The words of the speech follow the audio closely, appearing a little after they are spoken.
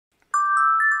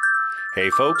Hey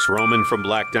folks, Roman from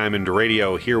Black Diamond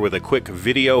Radio here with a quick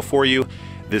video for you.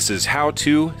 This is how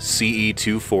to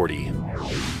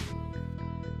CE240.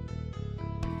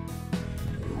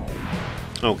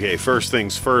 Okay, first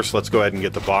things first, let's go ahead and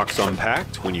get the box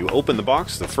unpacked. When you open the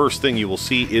box, the first thing you will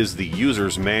see is the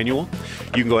user's manual.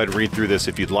 You can go ahead and read through this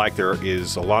if you'd like. There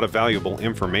is a lot of valuable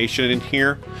information in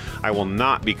here. I will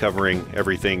not be covering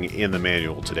everything in the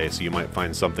manual today, so you might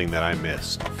find something that I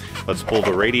missed. Let's pull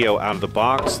the radio out of the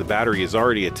box. The battery is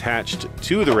already attached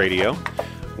to the radio.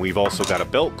 We've also got a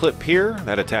belt clip here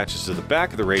that attaches to the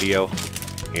back of the radio.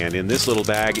 And in this little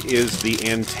bag is the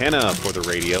antenna for the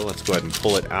radio. Let's go ahead and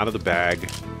pull it out of the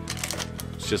bag.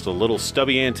 It's just a little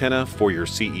stubby antenna for your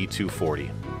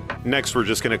CE240. Next, we're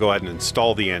just going to go ahead and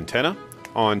install the antenna.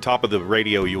 On top of the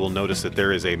radio, you will notice that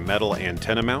there is a metal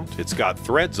antenna mount. It's got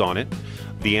threads on it.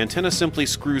 The antenna simply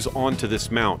screws onto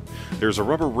this mount. There's a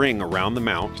rubber ring around the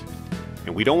mount,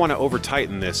 and we don't want to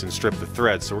over-tighten this and strip the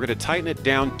threads, so we're going to tighten it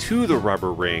down to the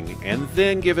rubber ring and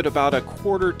then give it about a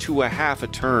quarter to a half a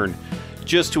turn,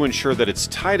 just to ensure that it's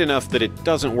tight enough that it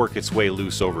doesn't work its way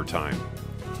loose over time.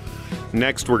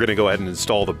 Next, we're going to go ahead and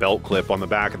install the belt clip. On the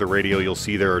back of the radio, you'll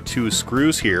see there are two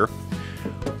screws here.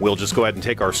 We'll just go ahead and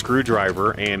take our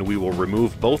screwdriver and we will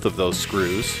remove both of those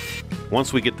screws.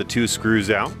 Once we get the two screws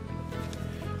out,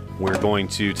 we're going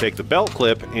to take the belt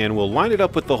clip and we'll line it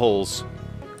up with the holes.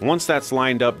 Once that's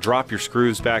lined up, drop your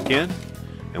screws back in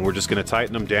and we're just going to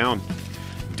tighten them down.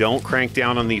 Don't crank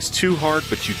down on these too hard,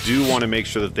 but you do want to make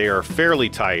sure that they are fairly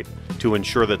tight to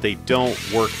ensure that they don't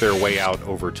work their way out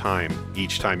over time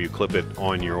each time you clip it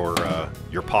on your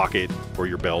pocket or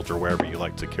your belt or wherever you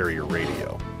like to carry your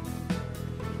radio.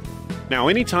 Now,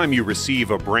 anytime you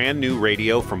receive a brand new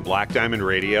radio from Black Diamond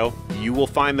Radio, you will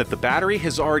find that the battery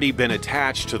has already been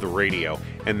attached to the radio,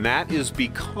 and that is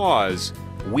because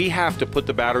we have to put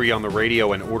the battery on the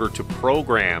radio in order to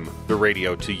program the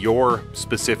radio to your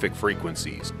specific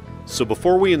frequencies. So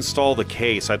before we install the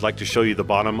case, I'd like to show you the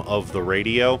bottom of the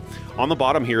radio. On the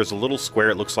bottom here is a little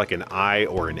square. It looks like an I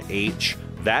or an H.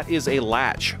 That is a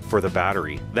latch for the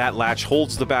battery. That latch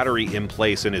holds the battery in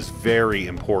place and is very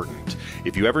important.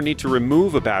 If you ever need to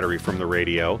remove a battery from the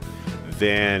radio,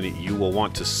 then you will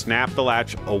want to snap the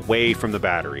latch away from the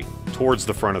battery towards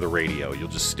the front of the radio. You'll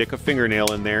just stick a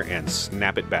fingernail in there and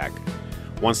snap it back.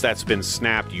 Once that's been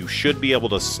snapped, you should be able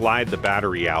to slide the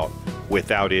battery out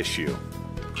without issue.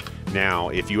 Now,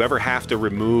 if you ever have to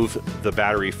remove the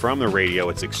battery from the radio,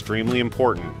 it's extremely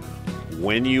important.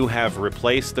 When you have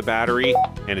replaced the battery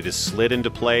and it is slid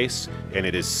into place and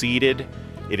it is seated,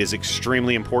 it is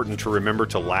extremely important to remember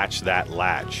to latch that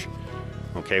latch.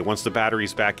 Okay, once the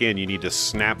battery's back in, you need to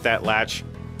snap that latch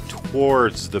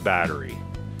towards the battery.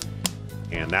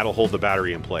 And that'll hold the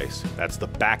battery in place. That's the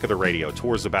back of the radio,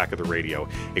 towards the back of the radio.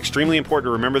 Extremely important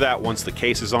to remember that. Once the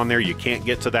case is on there, you can't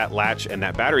get to that latch, and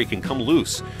that battery can come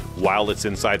loose while it's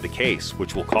inside the case,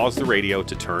 which will cause the radio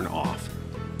to turn off.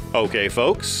 Okay,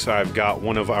 folks, I've got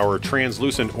one of our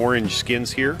translucent orange skins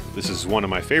here. This is one of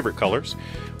my favorite colors.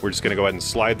 We're just going to go ahead and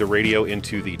slide the radio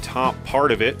into the top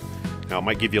part of it. Now, it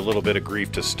might give you a little bit of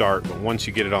grief to start, but once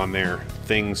you get it on there,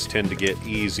 things tend to get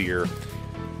easier.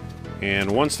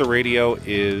 And once the radio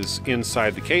is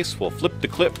inside the case, we'll flip the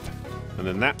clip, and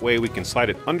then that way we can slide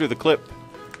it under the clip,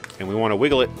 and we want to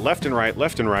wiggle it left and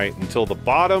right until the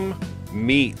bottom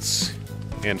meets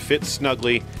and fits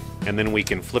snugly, and then we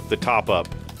can flip the top up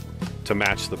to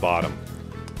match the bottom.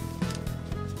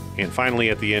 And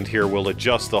finally, at the end here, we'll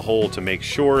adjust the hole to make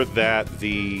sure that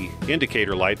the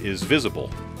indicator light is visible.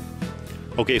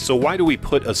 Okay, so why do we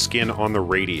put a skin on the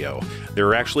radio? There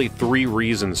are actually three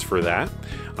reasons for that.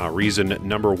 Reason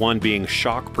number one being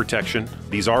shock protection.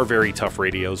 These are very tough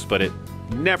radios, but it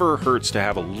never hurts to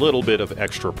have a little bit of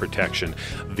extra protection.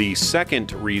 The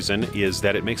second reason is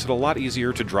that it makes it a lot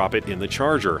easier to drop it in the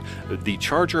charger. The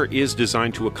charger is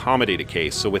designed to accommodate a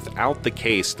case, so without the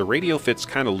case, the radio fits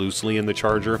kind of loosely in the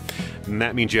charger, and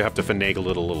that means you have to finagle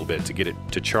it a little bit to get it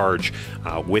to charge.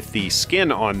 With the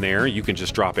skin on there, you can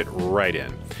just drop it right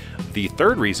in. The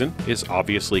third reason is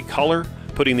obviously color.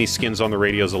 Putting these skins on the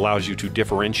radios allows you to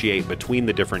differentiate between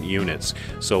the different units.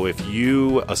 So if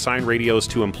you assign radios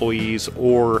to employees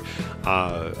or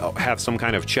have some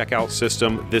kind of checkout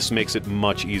system, this makes it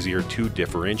much easier to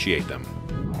differentiate them.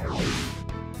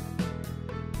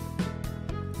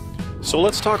 So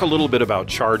let's talk a little bit about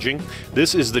charging.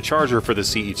 This is the charger for the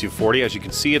CE240. As you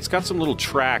can see, it's got some little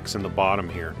tracks in the bottom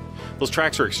here. Those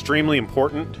tracks are extremely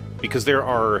important because there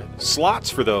are slots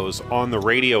for those on the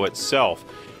radio itself.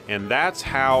 And that's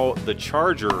how the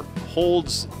charger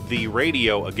holds the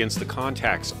radio against the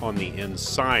contacts on the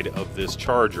inside of this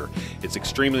charger. It's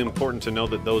extremely important to know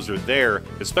that those are there,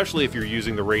 especially if you're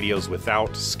using the radios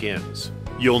without skins.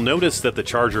 You'll notice that the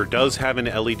charger does have an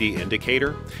LED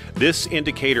indicator. This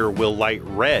indicator will light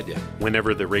red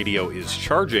whenever the radio is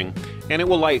charging, and it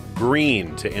will light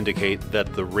green to indicate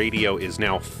that the radio is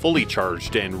now fully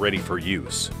charged and ready for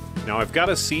use. Now I've got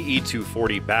a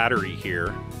CE240 battery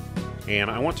here,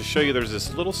 and I want to show you there's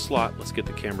this little slot. Let's get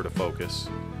the camera to focus.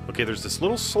 Okay, there's this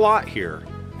little slot here,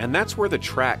 and that's where the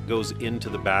track goes into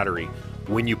the battery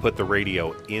when you put the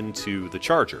radio into the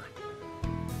charger.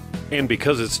 And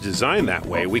because it's designed that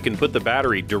way, we can put the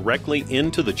battery directly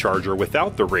into the charger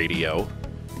without the radio,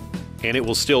 and it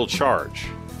will still charge.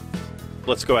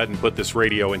 Let's go ahead and put this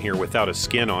radio in here without a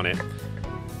skin on it.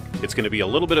 It's going to be a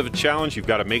little bit of a challenge. You've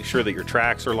got to make sure that your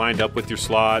tracks are lined up with your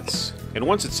slots. And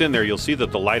once it's in there, you'll see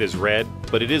that the light is red,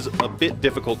 but it is a bit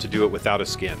difficult to do it without a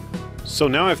skin. So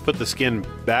now I've put the skin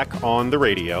back on the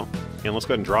radio, and let's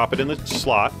go ahead and drop it in the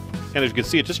slot. And as you can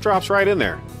see, it just drops right in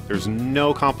there. There's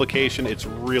no complication. It's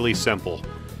really simple.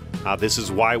 This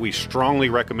is why we strongly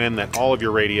recommend that all of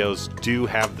your radios do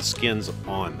have the skins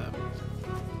on them.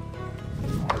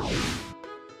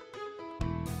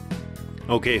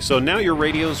 Okay, so now your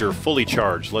radios are fully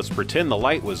charged. Let's pretend the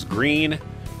light was green.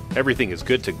 Everything is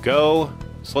good to go.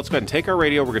 So let's go ahead and take our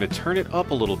radio. We're going to turn it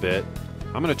up a little bit.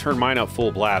 I'm going to turn mine up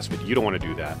full blast, but you don't want to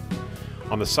do that.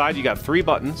 On the side, you got 3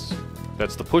 buttons.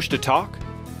 That's the push to talk.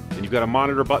 Then you've got a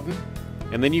monitor button.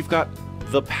 And then you've got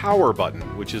the power button,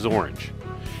 which is orange.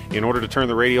 In order to turn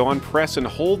the radio on, press and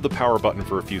hold the power button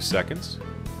for a few seconds.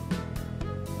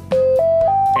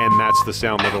 And that's the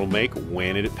sound that it'll make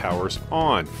when it powers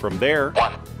on. From there,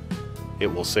 it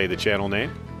will say the channel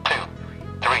name.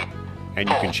 And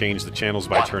you can change the channels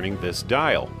by turning this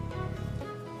dial.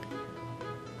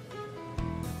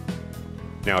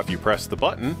 Now if you press the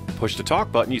button, push to talk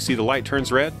button, you see the light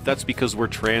turns red. That's because we're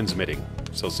transmitting.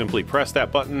 So simply press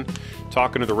that button,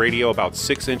 talk into the radio about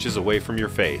 6 inches away from your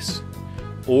face.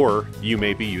 Or you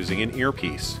may be using an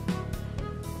earpiece.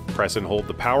 Press and hold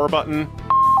the power button,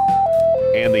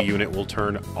 and the unit will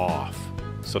turn off.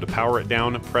 So to power it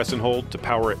down, press and hold. To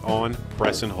power it on,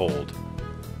 press and hold.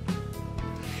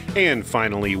 And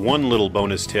finally, one little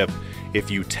bonus tip. If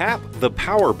you tap the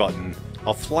power button,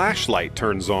 a flashlight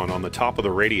turns on the top of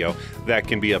the radio. That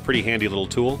can be a pretty handy little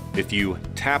tool. If you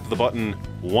tap the button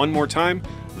one more time,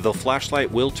 the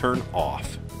flashlight will turn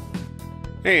off.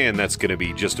 And that's going to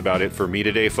be just about it for me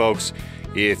today, folks.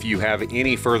 If you have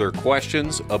any further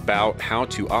questions about how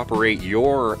to operate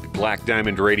your Black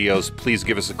Diamond radios, please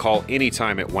give us a call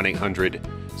anytime at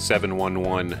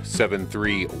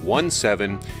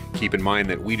 1-800-711-7317. Keep in mind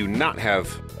that we do not have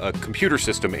a computer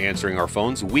system answering our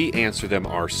phones. We answer them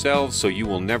ourselves, so you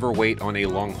will never wait on a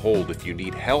long hold. If you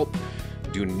need help,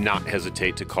 do not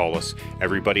hesitate to call us.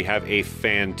 Everybody have a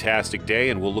fantastic day,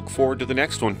 and we'll look forward to the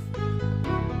next one.